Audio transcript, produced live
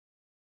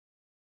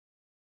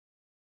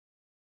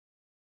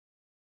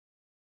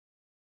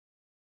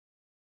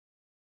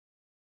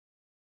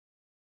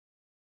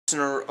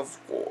Prisoner of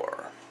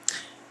War.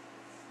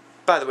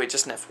 By the way,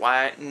 just an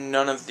FYI,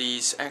 none of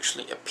these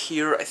actually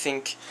appear. I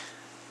think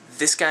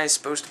this guy is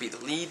supposed to be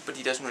the lead, but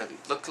he doesn't really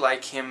look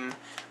like him.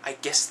 I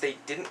guess they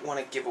didn't want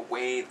to give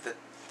away that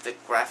the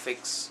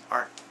graphics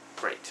aren't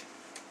great.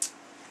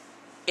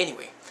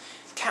 Anyway,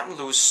 Captain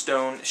Louis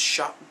Stone is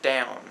shot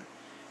down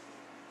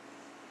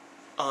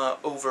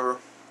over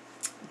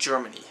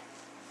Germany.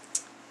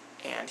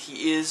 And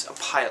he is a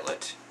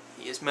pilot.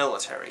 He is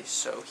military,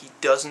 so he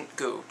doesn't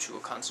go to a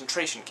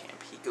concentration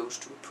camp. He goes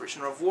to a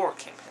prisoner of war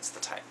camp, hence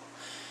the title.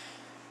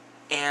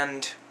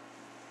 And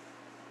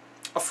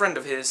a friend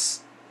of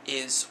his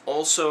is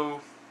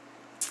also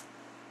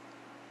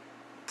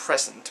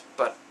present,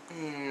 but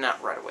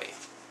not right away.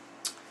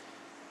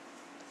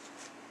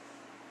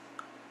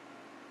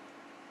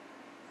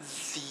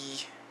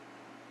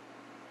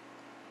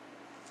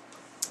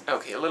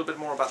 Okay, a little bit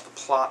more about the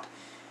plot.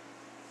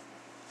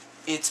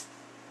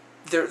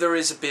 There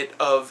is a bit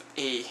of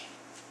a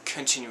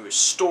continuous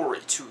story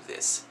to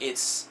this.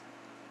 It's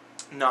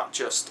not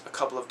just a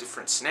couple of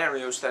different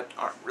scenarios that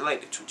aren't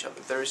related to each other.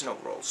 There is an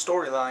overall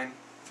storyline,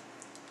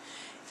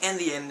 and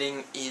the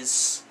ending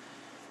is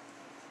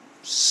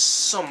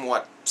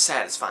somewhat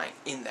satisfying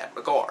in that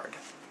regard.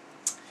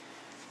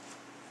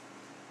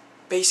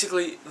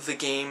 Basically, the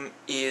game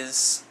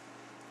is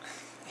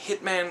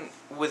Hitman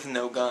with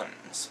no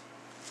guns.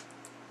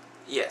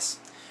 Yes,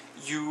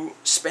 you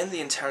spend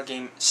the entire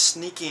game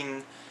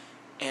sneaking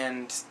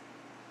and,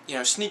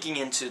 sneaking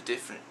into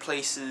different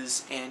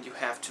places, and you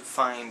have to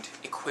find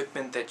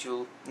equipment that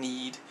you'll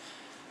need,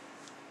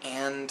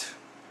 and,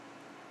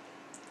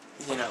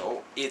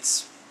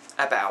 it's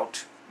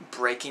about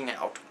breaking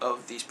out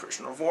of these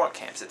prisoner of war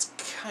camps. It's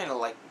kind of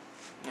like,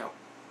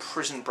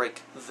 Prison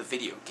Break the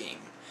video game.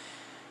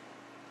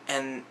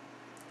 And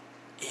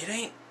it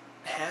ain't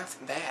half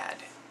bad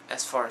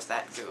as far as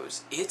that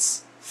goes.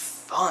 It's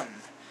fun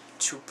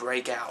to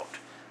break out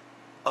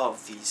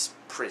of these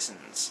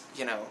prisons,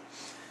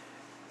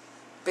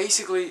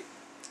 Basically,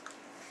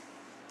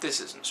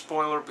 this isn't a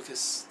spoiler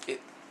because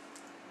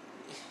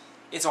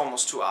it's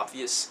almost too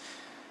obvious.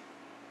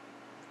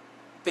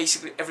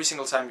 Basically, every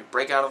single time you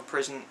break out of a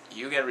prison,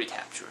 you get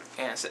recaptured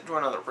and sent to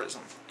another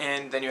prison,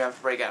 and then you have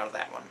to break out of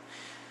that one.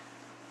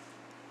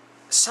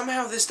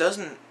 Somehow this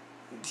doesn't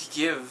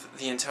give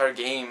the entire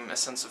game a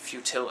sense of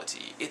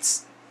futility.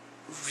 It's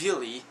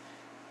really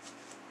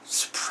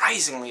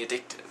surprisingly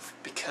addictive,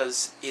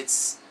 because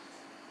it's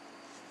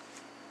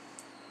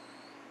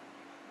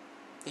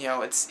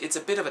it's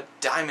a bit of a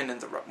diamond in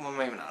the rough. Well,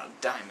 maybe not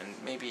a diamond,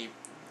 maybe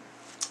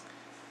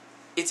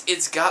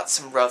it's got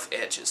some rough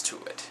edges to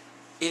it.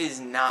 It is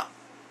not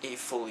a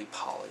fully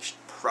polished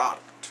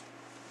product,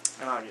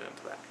 and I'll get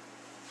into that.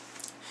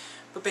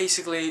 But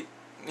basically,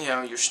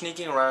 you're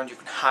sneaking around, you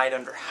can hide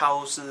under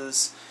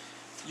houses,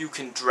 you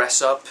can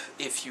dress up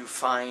if you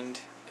find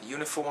a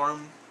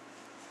uniform,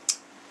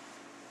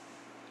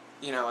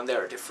 and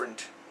there are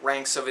different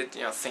ranks of it,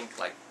 think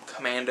like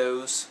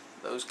Commandos,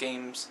 those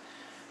games.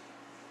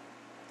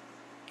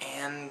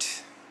 And,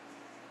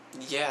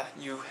 yeah,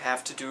 you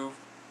have to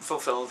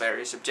fulfill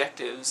various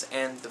objectives,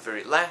 and the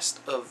very last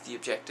of the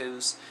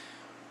objectives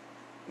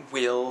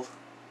will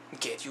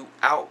get you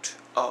out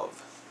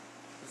of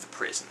the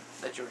prison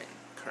that you're in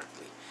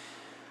currently.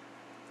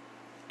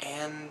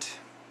 And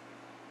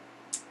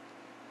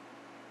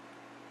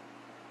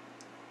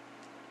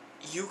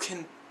you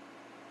can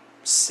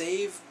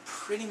save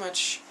pretty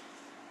much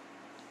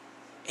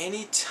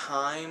any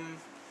time,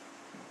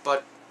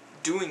 but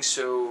doing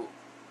so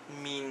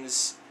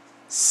means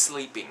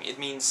sleeping. It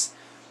means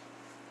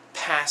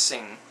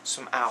passing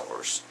some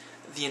hours.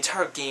 The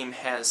entire game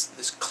has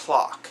this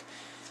clock,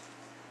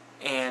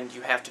 and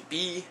you have to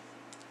be,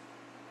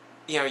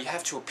 you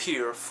have to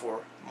appear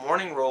for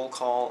morning roll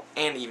call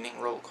and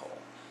evening roll call.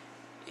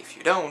 If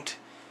you don't,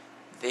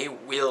 they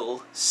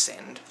will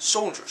send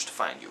soldiers to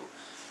find you.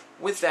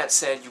 With that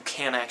said, you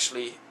can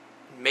actually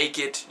make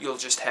it, you'll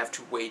just have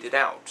to wait it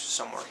out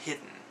somewhere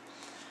hidden,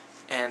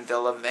 and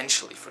they'll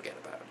eventually forget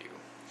about you.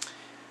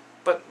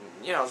 But,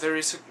 there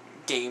is a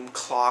game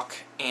clock,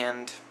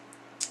 and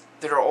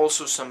there are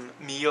also some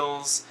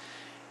meals,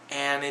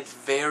 and it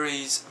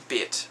varies a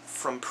bit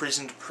from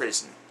prison to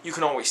prison. You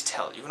can always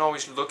tell. You can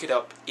always look it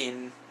up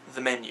in the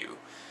menu.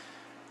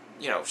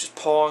 Just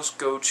pause,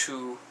 go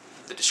to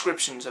the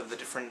descriptions of the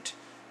different,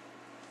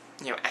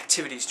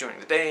 activities during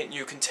the day, and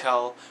you can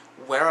tell,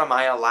 where am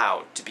I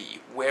allowed to be?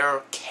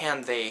 Where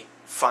can they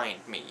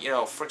find me?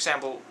 For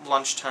example,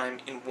 lunchtime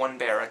in one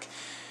barrack,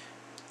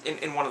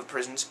 in one of the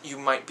prisons, you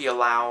might be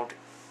allowed,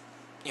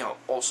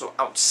 also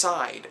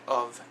outside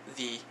of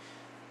the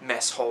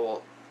mess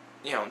hall.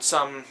 In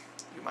some,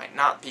 you might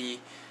not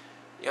be.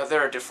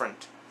 There are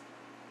different,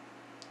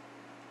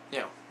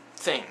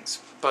 things,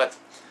 but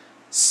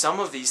some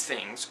of these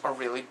things are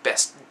really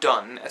best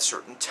done at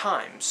certain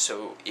times.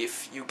 So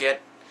if you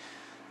get,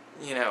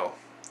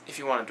 if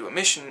you want to do a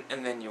mission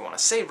and then you want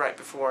to save right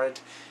before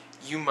it,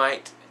 you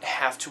might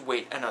have to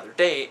wait another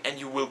day, and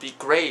you will be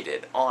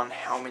graded on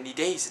how many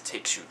days it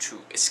takes you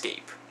to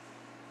escape.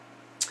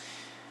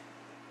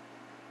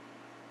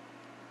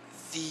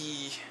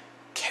 the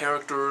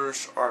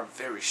characters are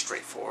very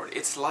straightforward.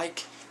 It's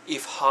like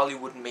if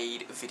Hollywood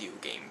made a video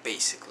game,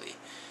 basically.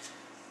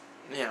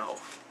 You know,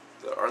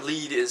 our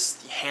lead is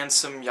the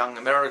handsome young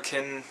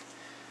American,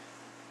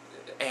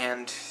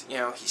 and, you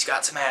know, he's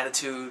got some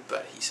attitude,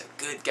 but he's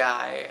a good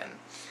guy, and,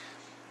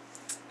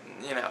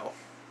 you know,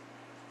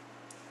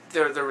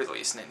 there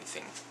really isn't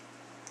anything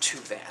to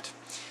that.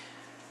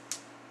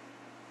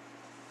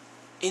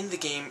 In the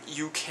game,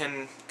 you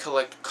can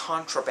collect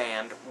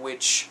contraband,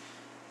 which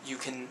you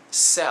can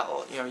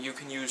sell. You know, you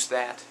can use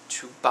that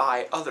to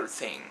buy other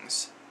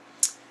things.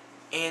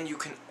 And you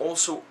can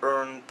also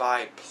earn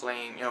by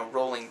playing, you know,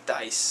 rolling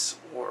dice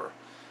or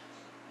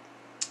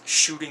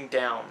shooting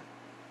down,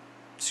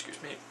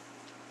 excuse me,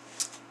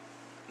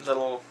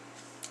 little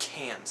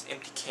cans,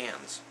 empty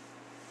cans.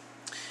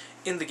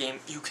 In the game,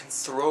 you can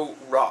throw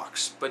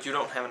rocks, but you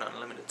don't have an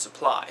unlimited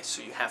supply,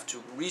 so you have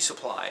to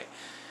restock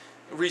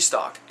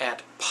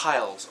at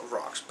piles of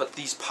rocks, but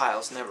these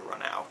piles never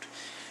run out.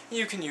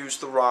 You can use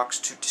the rocks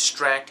to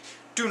distract.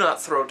 Do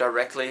not throw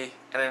directly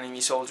at an enemy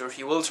soldier.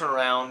 He will turn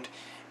around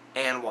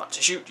and want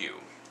to shoot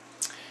you.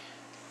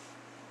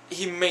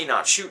 He may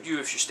not shoot you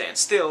if you stand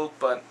still,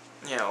 but,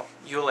 you know,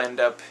 you'll end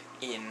up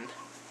in,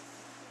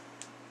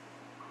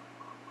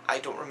 I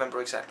don't remember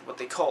exactly what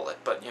they call it,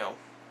 but, you know,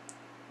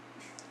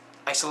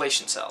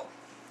 isolation cell.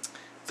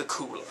 The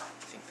cooler,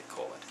 I think they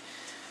call it.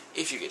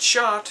 If you get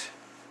shot,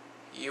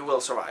 you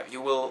will survive.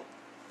 You will,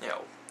 you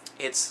know,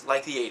 it's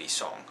like the 80s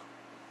song.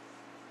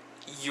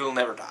 You'll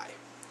never die.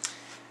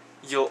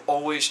 You'll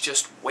always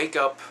just wake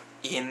up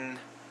in,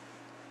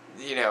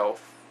 you know,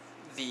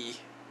 the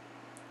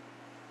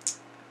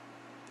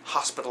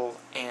hospital,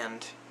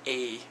 and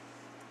a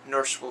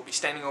nurse will be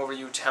standing over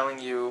you telling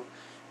you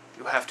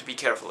you have to be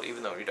careful,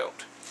 even though you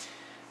don't.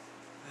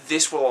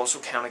 This will also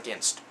count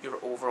against your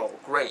overall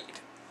grade.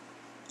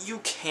 You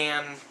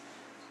can,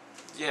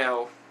 you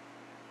know,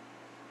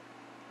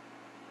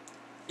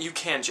 you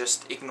can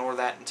just ignore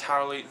that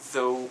entirely,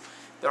 though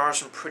there are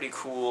some pretty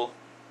cool,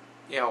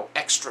 you know,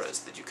 extras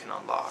that you can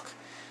unlock.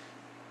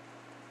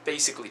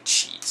 Basically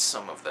cheats,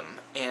 some of them,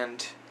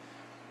 and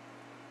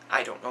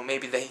I don't know,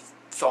 maybe they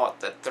thought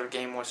that their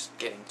game was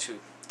getting too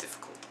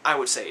difficult. I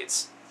would say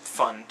it's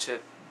fun to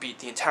beat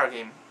the entire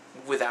game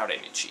without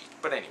any cheat,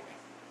 but anyway.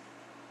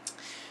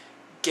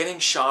 Getting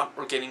shot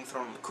or getting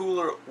thrown in the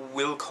cooler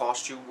will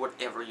cost you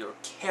whatever you're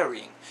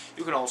carrying.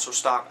 You can also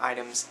stock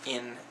items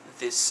in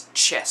this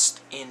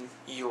chest in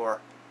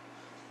your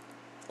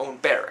own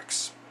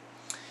barracks.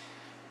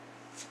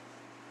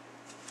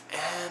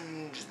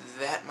 And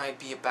that might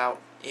be about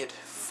it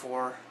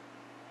for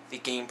the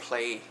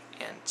gameplay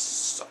and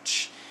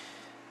such.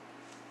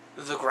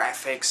 The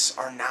graphics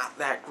are not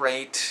that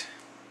great.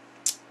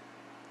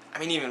 I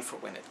mean, even for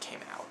when it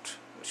came out,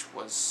 which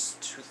was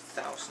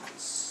 2000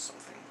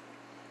 something.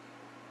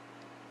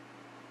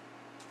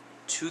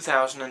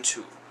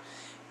 2002.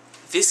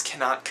 This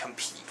cannot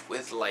compete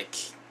with, like,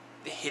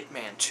 the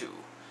Hitman 2.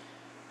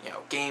 You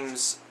know,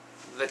 games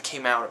that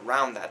came out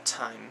around that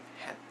time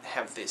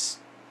have this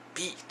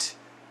beat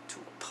to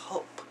a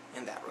pulp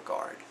in that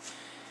regard.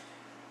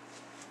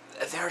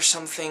 There are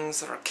some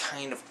things that are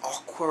kind of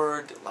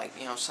awkward, like,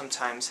 you know,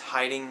 sometimes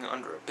hiding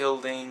under a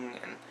building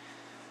and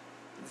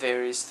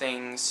various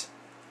things.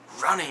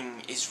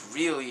 Running is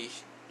really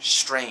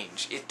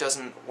strange. It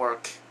doesn't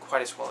work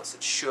quite as well as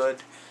it should.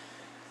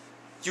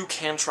 You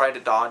can try to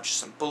dodge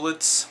some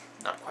bullets,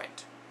 not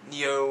quite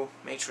Neo,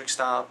 Matrix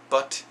style,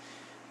 but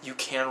you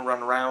can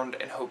run around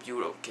and hope you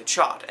don't get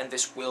shot, and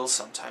this will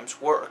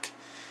sometimes work.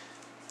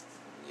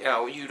 You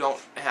know, you don't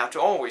have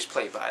to always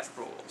play by the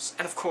rules.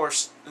 And of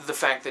course, the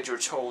fact that you're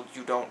told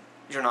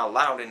you're not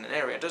allowed in an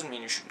area doesn't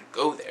mean you shouldn't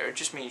go there, it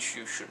just means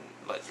you shouldn't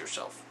let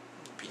yourself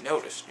be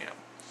noticed, you know.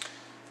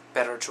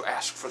 Better to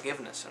ask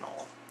forgiveness and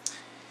all.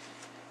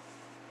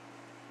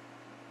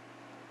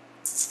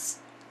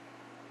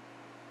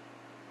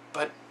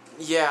 But,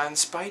 yeah, in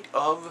spite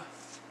of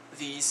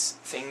these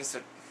things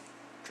that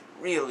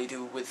really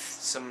do with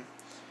some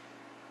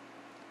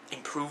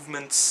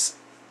improvements,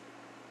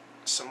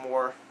 some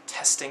more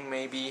testing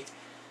maybe,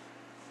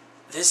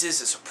 this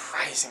is a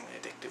surprisingly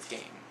addictive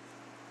game.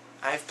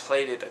 I've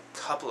played it a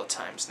couple of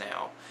times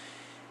now,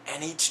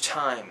 and each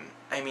time,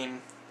 I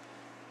mean,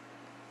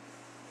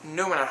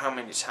 no matter how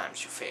many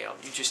times you fail,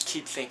 you just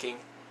keep thinking,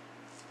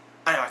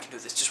 I know I can do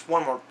this, just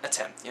one more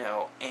attempt, you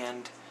know,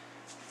 and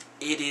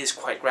it is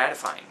quite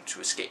gratifying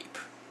to escape,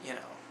 you know.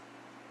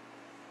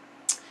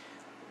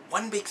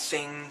 One big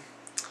thing,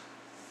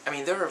 I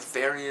mean, there are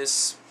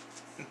various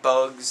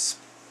bugs.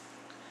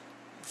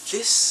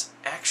 This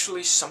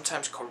actually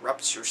sometimes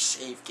corrupts your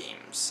save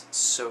games,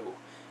 so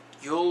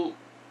you'll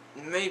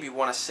maybe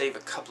want to save a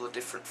couple of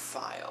different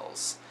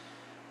files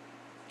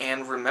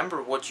and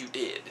remember what you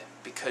did,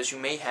 because you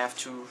may have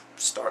to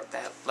start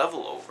that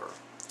level over.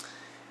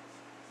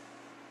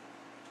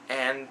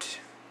 And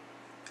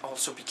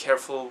also be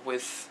careful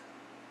with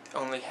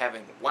only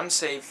having one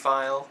save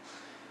file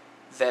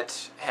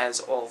that has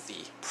all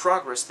the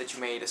progress that you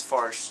made as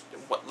far as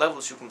what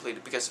levels you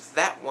completed, because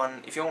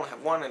if you only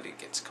have one and it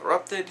gets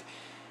corrupted,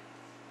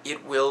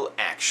 it will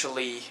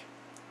actually,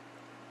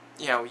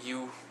 you know,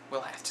 you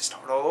will have to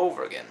start all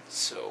over again.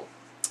 So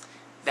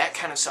that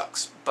kind of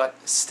sucks. But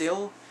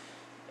still,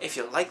 if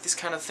you like this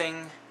kind of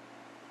thing,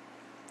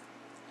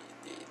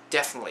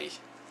 definitely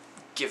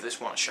give this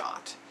one a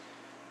shot.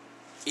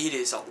 It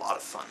is a lot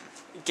of fun.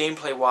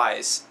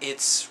 Gameplay-wise,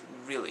 it's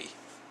really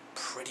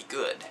pretty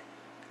good.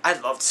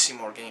 I'd love to see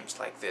more games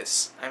like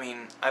this. I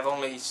mean, I've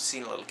only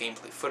seen a little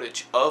gameplay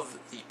footage of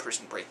the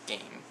Prison Break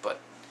game, but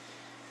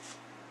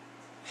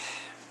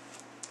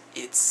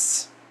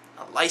it's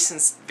a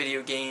licensed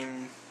video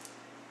game,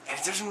 and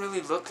it doesn't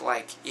really look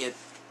like it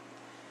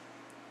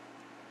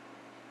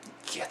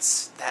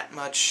gets that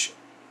much.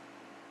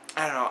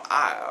 I don't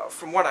know,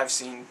 from what I've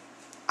seen,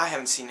 I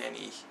haven't seen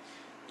any,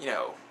 you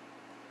know,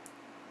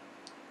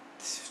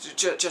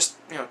 just,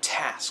 you know,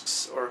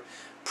 tasks, or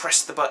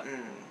press the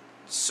button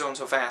so and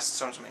so fast,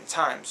 so and so many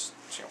times,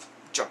 you know,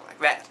 junk like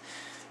that.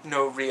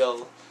 No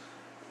real,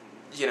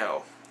 you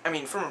know, I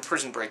mean, from a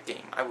Prison Break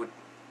game, I would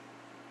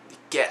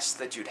guess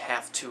that you'd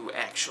have to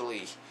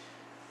actually,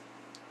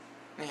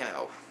 you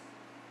know,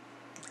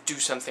 do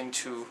something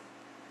to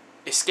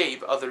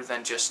escape other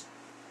than just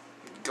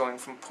going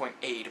from point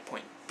A to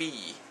point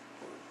B,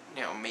 or,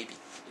 you know, maybe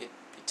it'd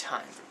be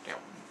timed, or, you know,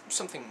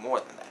 something more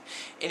than that.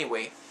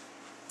 Anyway,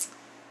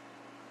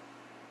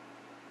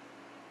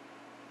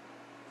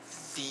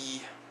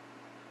 the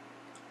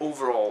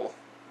overall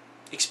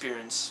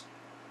experience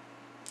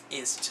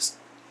is just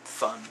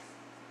fun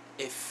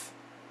if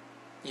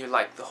you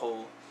like the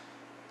whole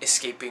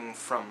escaping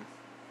from,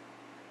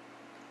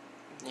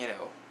 you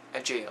know, a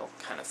jail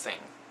kind of thing.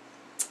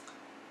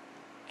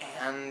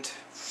 And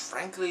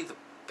frankly, the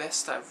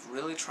best I've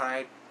really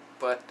tried,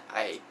 but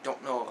I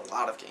don't know of a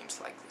lot of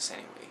games like this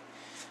anyway.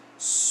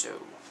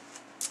 So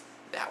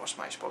that was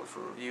my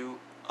spoiler-free review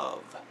of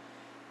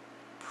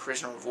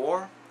Prisoner of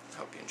War. I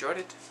hope you enjoyed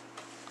it.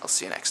 I'll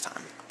see you next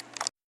time.